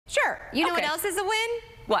Sure. You know what else is a win?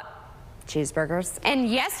 What? Cheeseburgers. And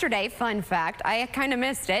yesterday, fun fact, I kind of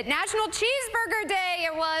missed it, National Cheeseburger Day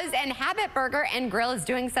it was, and Habit Burger and Grill is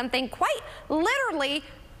doing something quite literally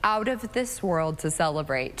out of this world to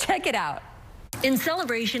celebrate. Check it out. In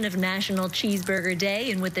celebration of National Cheeseburger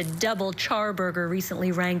Day and with the double char burger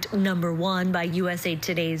recently ranked #1 by USA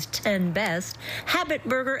Today's 10 Best, Habit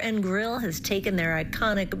Burger and Grill has taken their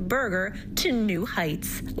iconic burger to new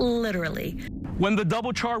heights, literally. When the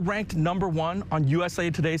double char ranked #1 on USA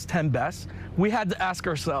Today's 10 Best, we had to ask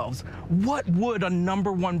ourselves, what would a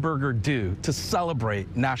 #1 burger do to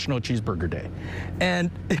celebrate National Cheeseburger Day? And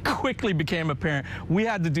it quickly became apparent we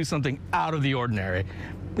had to do something out of the ordinary.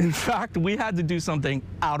 In fact, we had to do something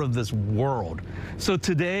out of this world. So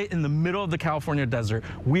today, in the middle of the California desert,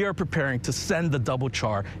 we are preparing to send the double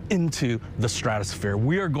char into the stratosphere.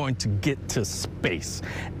 We are going to get to space.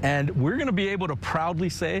 And we're going to be able to proudly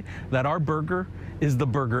say that our burger is the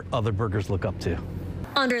burger other burgers look up to.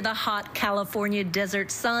 Under the hot California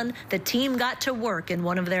desert sun, the team got to work in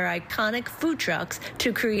one of their iconic food trucks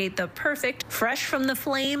to create the perfect fresh from the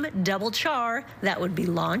flame double char that would be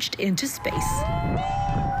launched into space.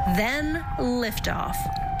 Then liftoff.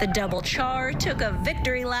 The double char took a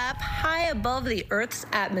victory lap high above the Earth's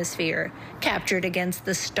atmosphere. Captured against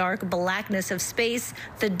the stark blackness of space,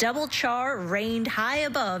 the double char reigned high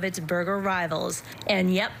above its burger rivals.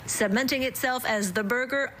 And yep, cementing itself as the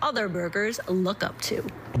burger other burgers look up to.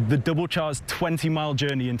 The double char's 20-mile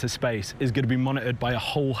journey into space is going to be monitored by a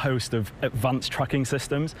whole host of advanced tracking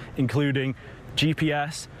systems, including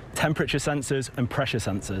GPS, temperature sensors, and pressure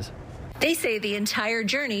sensors. They say the entire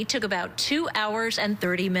journey took about 2 hours and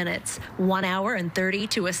 30 minutes, 1 hour and 30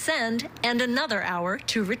 to ascend, and another hour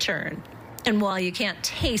to return. And while you can't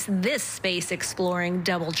taste this space-exploring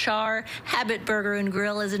double char, Habit Burger and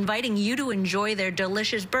Grill is inviting you to enjoy their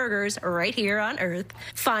delicious burgers right here on Earth.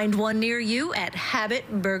 Find one near you at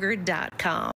habitburger.com.